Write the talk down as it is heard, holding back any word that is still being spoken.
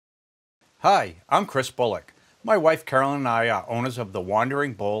Hi, I'm Chris Bullock. My wife Carolyn and I are owners of the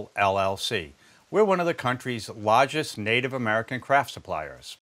Wandering Bull LLC. We're one of the country's largest Native American craft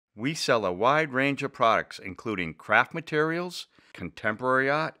suppliers. We sell a wide range of products including craft materials,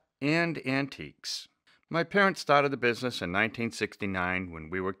 contemporary art, and antiques. My parents started the business in 1969 when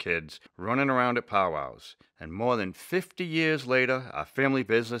we were kids, running around at PowWows. And more than 50 years later, our family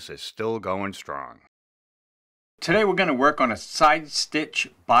business is still going strong. Today we're going to work on a side stitch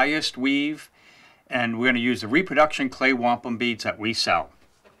biased weave, and we're going to use the reproduction clay wampum beads that we sell.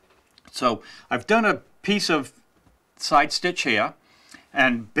 So I've done a piece of side stitch here,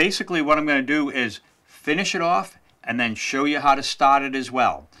 and basically what I'm going to do is finish it off and then show you how to start it as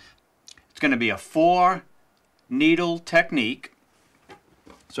well. It's going to be a 4 needle technique.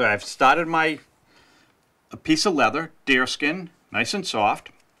 So I've started a piece of leather, deerskin, nice and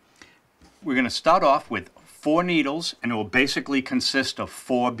soft. We're going to start off with 4 needles, and it will basically consist of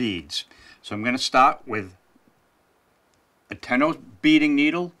 4 beads. So I'm going to start with a 10-0 beading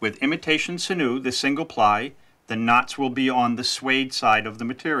needle with imitation sinew, the single ply. The knots will be on the suede side of the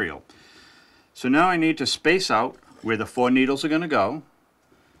material. So now I need to space out where the 4 needles are going to go.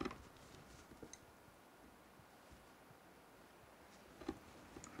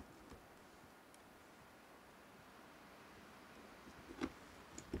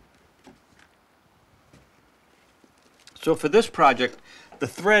 So for this project, the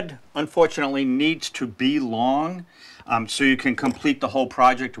thread unfortunately needs to be long so you can complete the whole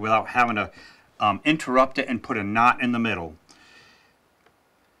project without having to interrupt it and put a knot in the middle.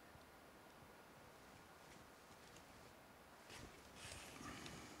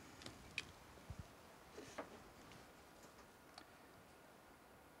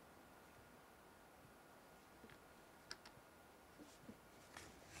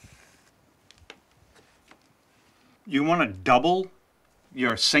 You want to double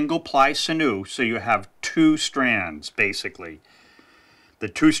your single ply sinew so you have 2 strands basically. The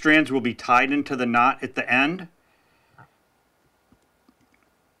 2 strands will be tied into the knot at the end.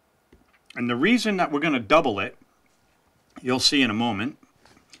 And the reason that we're going to double it, you'll see in a moment.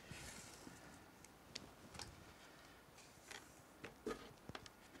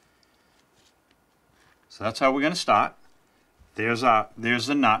 So that's how we're going to start. There's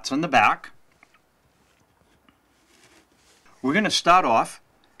the knots on the back. We're going to start off,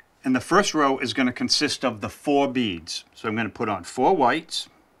 and the first row is going to consist of the 4 beads. So I'm going to put on 4 whites,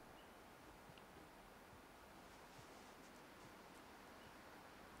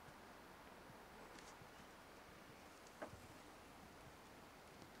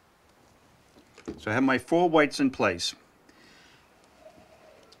 so I have my 4 whites in place.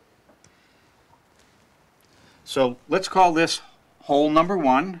 So let's call this hole number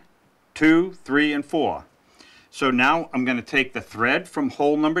 1, 2, 3, and 4. So now I'm going to take the thread from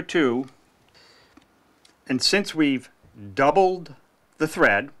hole number 2, and since we've doubled the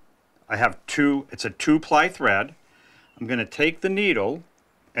thread, it's a 2-ply thread, I'm going to take the needle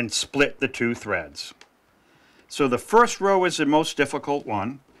and split the 2 threads. So the first row is the most difficult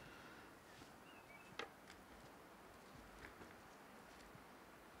one.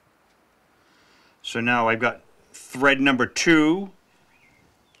 So now I've got thread number 2,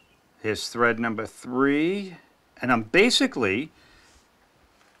 here's thread number 3, and I've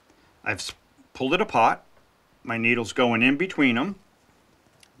pulled it apart. My needle's going in between them.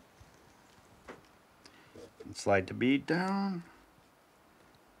 And slide the bead down.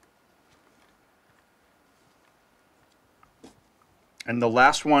 And the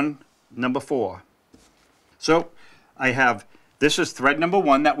last one, number 4. So this is thread number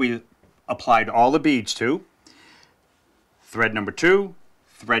 1 that we applied all the beads to. Thread number 2,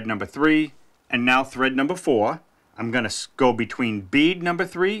 thread number 3, and now thread number 4. I'm going to go between bead number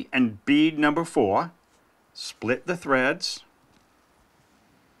 3 and bead number 4, split the threads,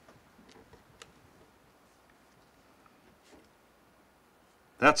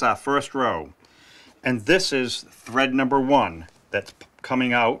 that's our first row, and this is thread number 1 that's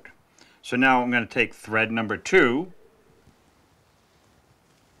coming out. So now I'm going to take thread number 2,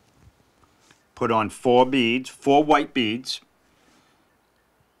 put on 4 beads, 4 white beads,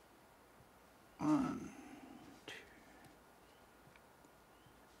 1, 2,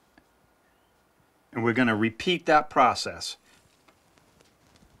 and we're going to repeat that process.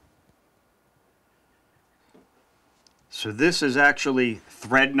 So this is actually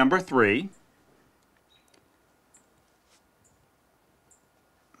thread number 3.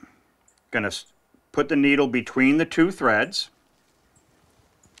 Going to put the needle between the 2 threads.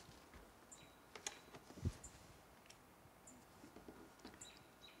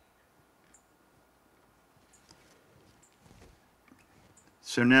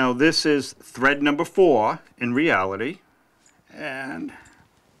 So So now this is thread number 4 in reality, and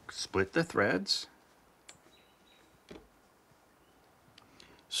split the threads.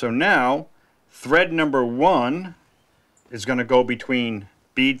 So now thread number 1 is going to go between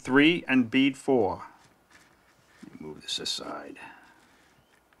bead 3 and bead 4. Let me move this aside.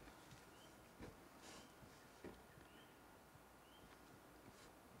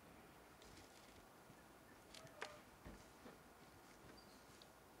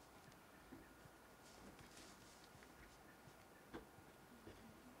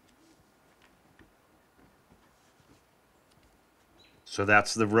 So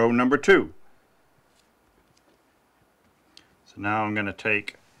that's the row number 2. So now I'm going to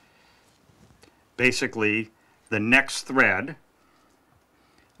take basically the next thread,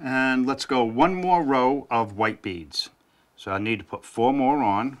 and let's go one more row of white beads. So I need to put 4 more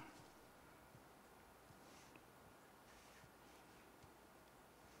on.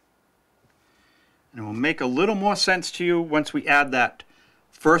 And it will make a little more sense to you once we add that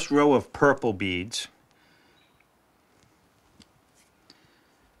first row of purple beads.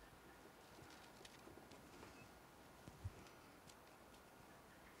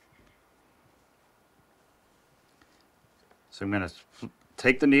 So I'm going to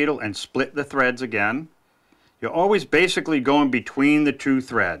take the needle and split the threads again. You're always basically going between the 2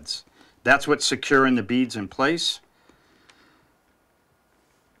 threads. That's what's securing the beads in place.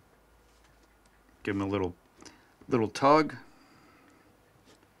 Give them a little tug.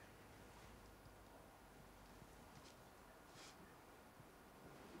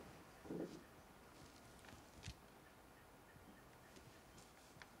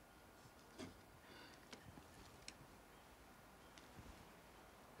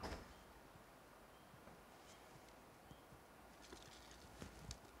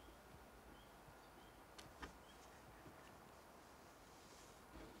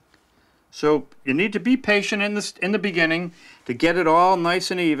 So you need to be patient in the beginning to get it all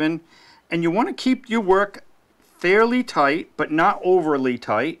nice and even, and you want to keep your work fairly tight but not overly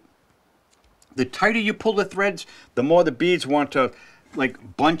tight. The tighter you pull the threads, the more the beads want to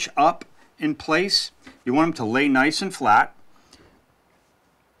like bunch up in place. You want them to lay nice and flat.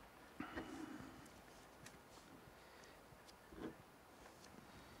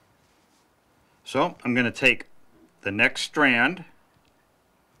 So I'm going to take the next strand.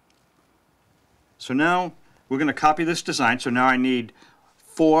 So now we're going to copy this design. So now I need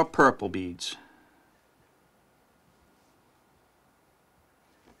 4 purple beads.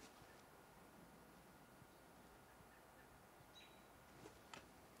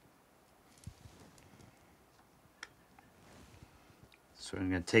 So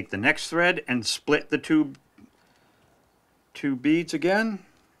I'm going to take the next thread and split the two beads again.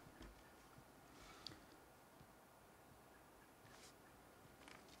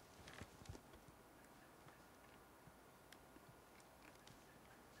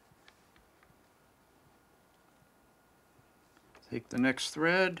 Take the next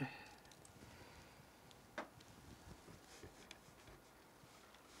thread.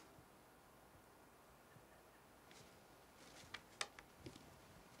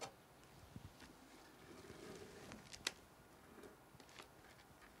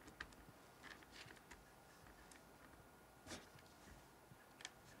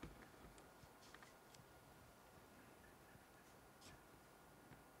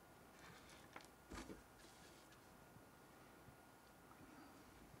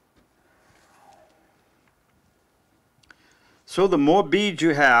 So the more beads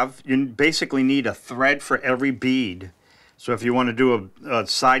you have, you basically need a thread for every bead. So if you want to do a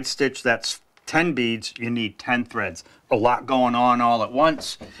side stitch that's 10 beads, you need 10 threads. A lot going on all at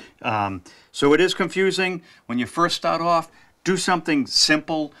once. So it is confusing. When you first start off, do something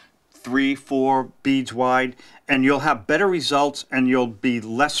simple, 3, 4 beads wide, and you'll have better results and you'll be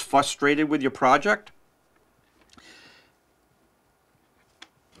less frustrated with your project.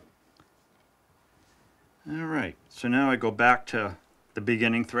 All right, so now I go back to the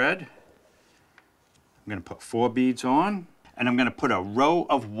beginning thread. I'm going to put 4 beads on, and I'm going to put a row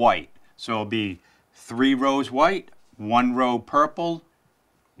of white. So it'll be 3 rows white, 1 row purple,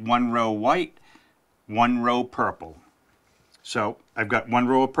 1 row white, 1 row purple. So I've got 1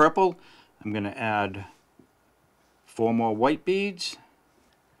 row of purple. I'm going to add 4 more white beads.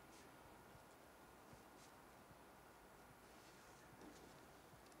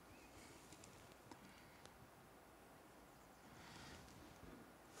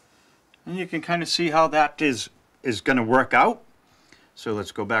 And you can kind of see how that is going to work out. So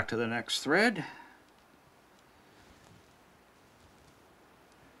let's go back to the next thread.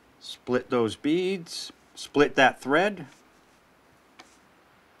 Split those beads, split that thread.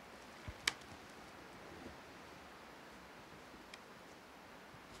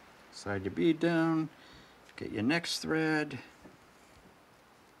 Slide your bead down, get your next thread.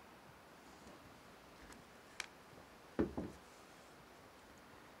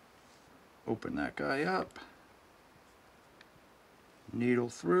 Open that guy up, needle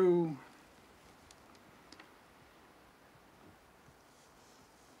through.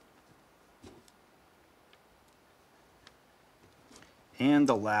 And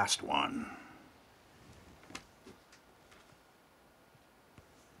the last one.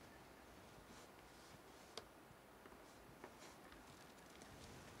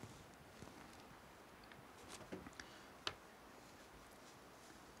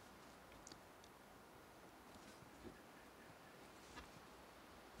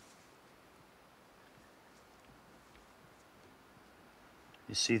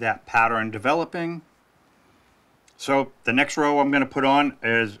 You see that pattern developing. So the next row I'm going to put on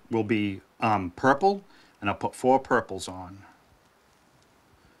will be purple, and I'll put 4 purples on.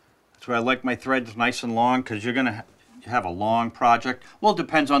 That's why I like my threads nice and long, because you're going to have a long project. Well, it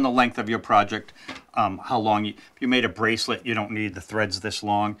depends on the length of your project, how long. If you made a bracelet, you don't need the threads this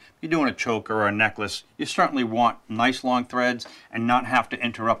long. If you're doing a choker or a necklace, you certainly want nice long threads and not have to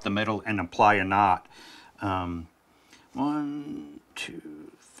interrupt the middle and apply a knot. 1, 2, 3.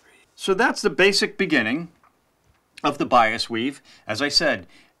 So that's the basic beginning of the bias weave. As I said,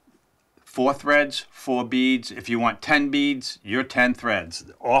 4 threads, 4 beads. If you want 10 beads, you're 10 threads.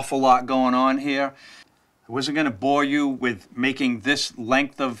 Awful lot going on here. I wasn't going to bore you with making this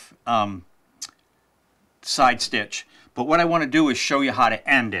length of side stitch, but what I want to do is show you how to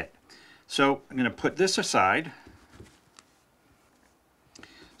end it. So I'm going to put this aside.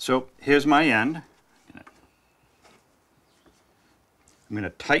 So here's my end. I'm going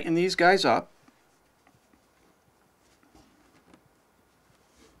to tighten these guys up.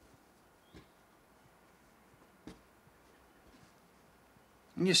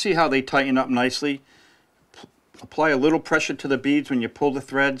 And you see how they tighten up nicely. Apply a little pressure to the beads when you pull the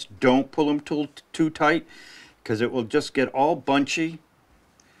threads. Don't pull them too tight, because it will just get all bunchy.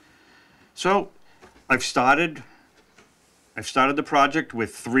 So I've started the project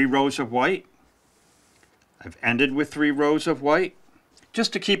with 3 rows of white. I've ended with 3 rows of white,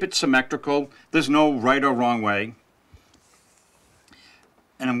 just to keep it symmetrical. There's no right or wrong way.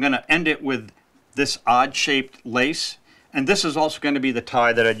 And I'm going to end it with this odd-shaped lace. And this is also going to be the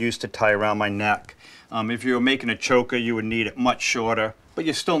tie that I'd use to tie around my neck. If you were making a choker, you would need it much shorter, but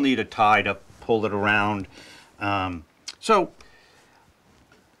you still need a tie to pull it around. So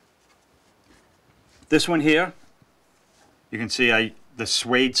this one here, you can see the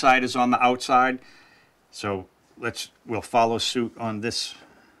suede side is on the outside. So we'll follow suit on this.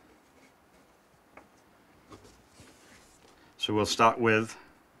 So we'll start with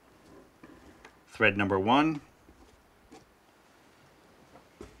thread number 1.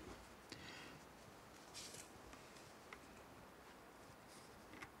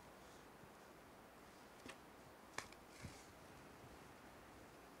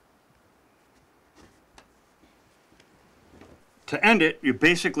 To end it, you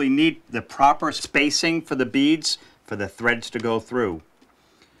basically need the proper spacing for the beads for the threads to go through.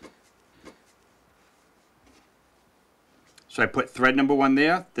 So I put thread number 1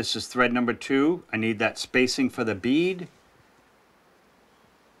 there. This is thread number 2. I need that spacing for the bead.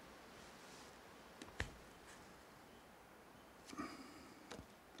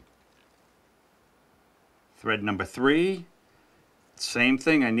 Thread number 3. Same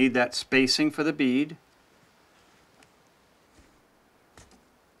thing, I need that spacing for the bead.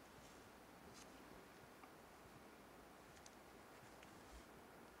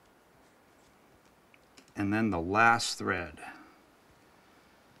 And then the last thread.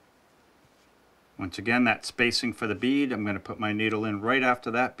 Once again, that spacing for the bead, I'm going to put my needle in right after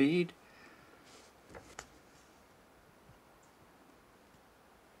that bead.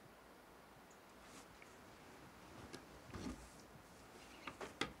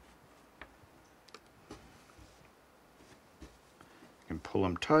 You can pull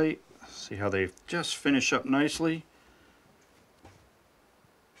them tight. See how they just finish up nicely.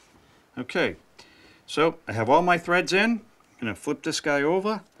 Okay. So I have all my threads in. I'm going to flip this guy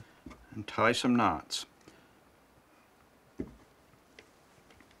over and tie some knots.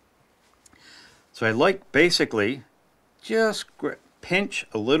 So I like basically just pinch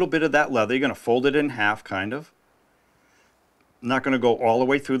a little bit of that leather. You're going to fold it in half kind of. I'm not going to go all the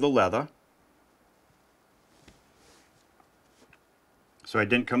way through the leather. So I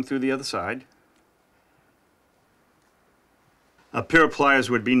didn't come through the other side. A pair of pliers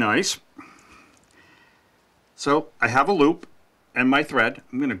would be nice. So I have a loop and my thread.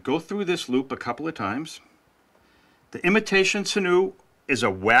 I'm going to go through this loop a couple of times. The imitation sinew is a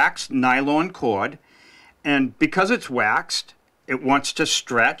waxed nylon cord, and because it's waxed, it wants to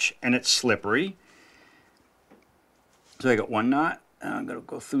stretch and it's slippery. So I got one knot, and I'm going to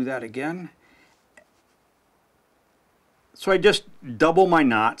go through that again. So I just double my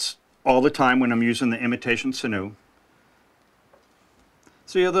knots all the time when I'm using the imitation sinew.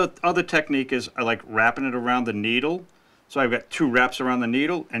 So the other technique is I like wrapping it around the needle. So I've got 2 wraps around the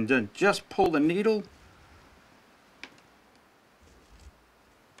needle, and then just pull the needle.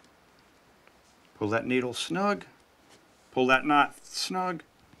 Pull that needle snug. Pull that knot snug.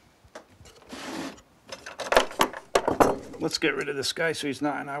 Let's get rid of this guy so he's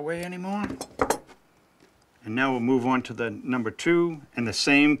not in our way anymore. And now we'll move on to the number 2, and the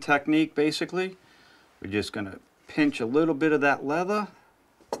same technique basically. We're just going to pinch a little bit of that leather.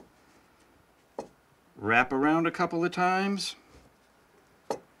 Wrap around a couple of times.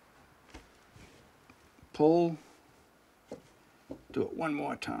 Pull. Do it one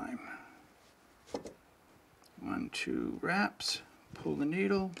more time. 1, 2 wraps. Pull the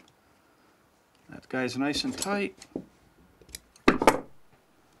needle. That guy's nice and tight.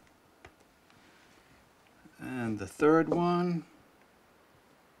 And the third one.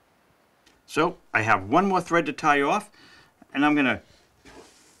 So I have one more thread to tie off, and I'm going to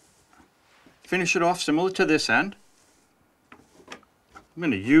finish it off similar to this end. I'm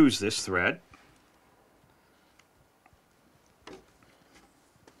going to use this thread.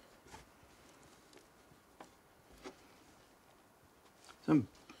 So I'm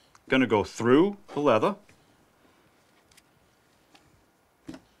going to go through the leather.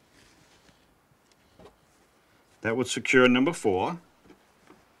 That would secure number 4.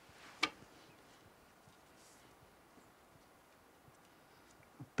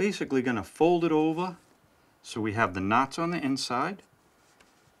 Basically going to fold it over so we have the knots on the inside,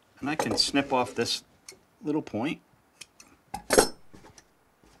 and I can snip off this little point.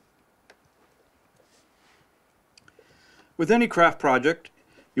 With any craft project,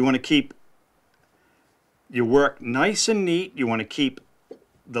 you want to keep your work nice and neat. You want to keep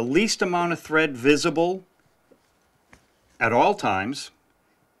the least amount of thread visible at all times.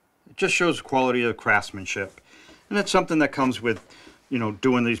 It just shows the quality of the craftsmanship, and that's something that comes with, you know,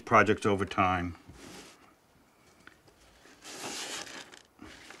 doing these projects over time.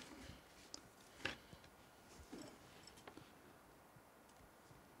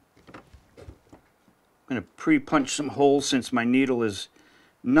 I'm going to pre-punch some holes since my needle is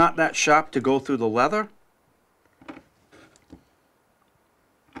not that sharp to go through the leather.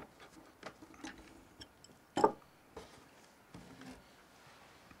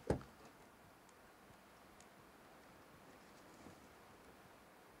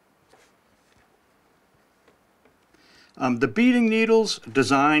 The beading needles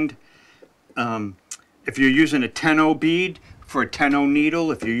designed, if you're using a 10-0 bead for a 10-0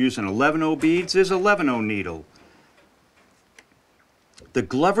 needle, if you're using 11-0 beads, there's 11-0 needle. The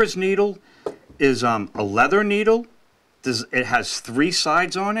Glover's needle is a leather needle. It has 3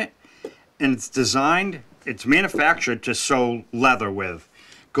 sides on it, and it's manufactured to sew leather with.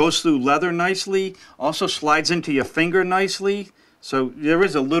 Goes through leather nicely, also slides into your finger nicely. So there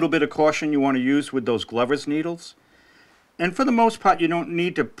is a little bit of caution you want to use with those Glover's needles. And for the most part, you don't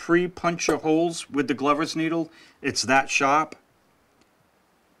need to pre-punch your holes with the Glover's needle. It's that sharp.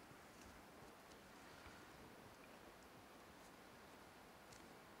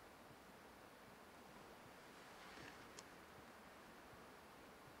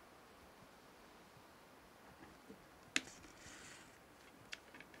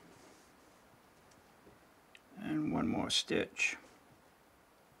 And one more stitch.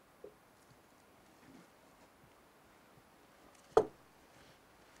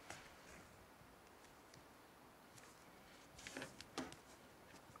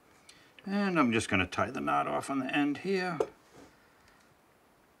 And I'm just going to tie the knot off on the end here.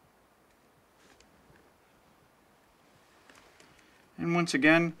 And once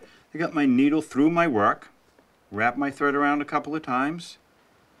again, I got my needle through my work, wrap my thread around a couple of times.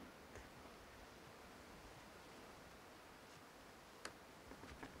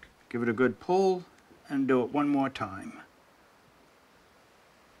 Give it a good pull and do it one more time.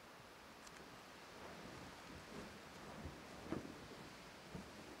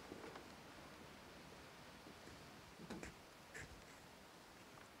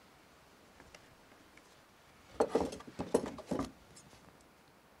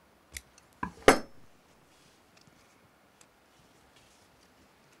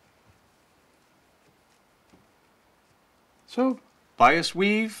 So, bias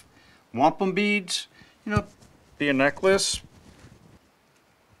weave, wampum beads, you know, be a necklace.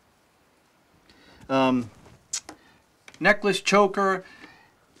 Necklace, choker,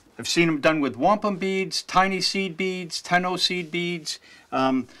 I've seen them done with wampum beads, tiny seed beads, 10-0 seed beads.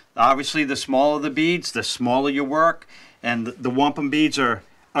 Obviously, the smaller the beads, the smaller your work. And the wampum beads are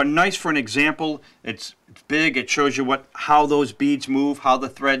nice for an example. It's big. It shows you how those beads move, how the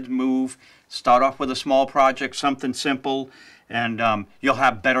threads move. Start off with a small project, something simple, and you'll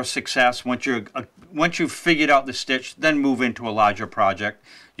have better success once you've figured out the stitch. Then move into a larger project.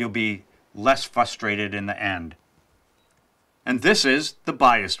 You'll be less frustrated in the end. And this is the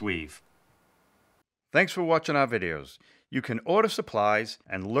biased weave. Thanks for watching our videos. You can order supplies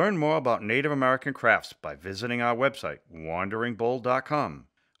and learn more about Native American crafts by visiting our website, wanderingbull.com.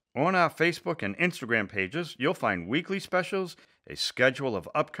 On our Facebook and Instagram pages, you'll find weekly specials, a schedule of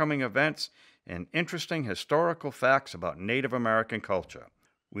upcoming events, and interesting historical facts about Native American culture.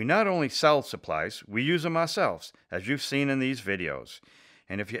 We not only sell supplies, we use them ourselves, as you've seen in these videos.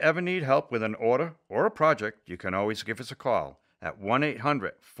 And if you ever need help with an order or a project, you can always give us a call at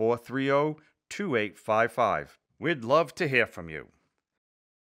 1-800-430-2855. We'd love to hear from you.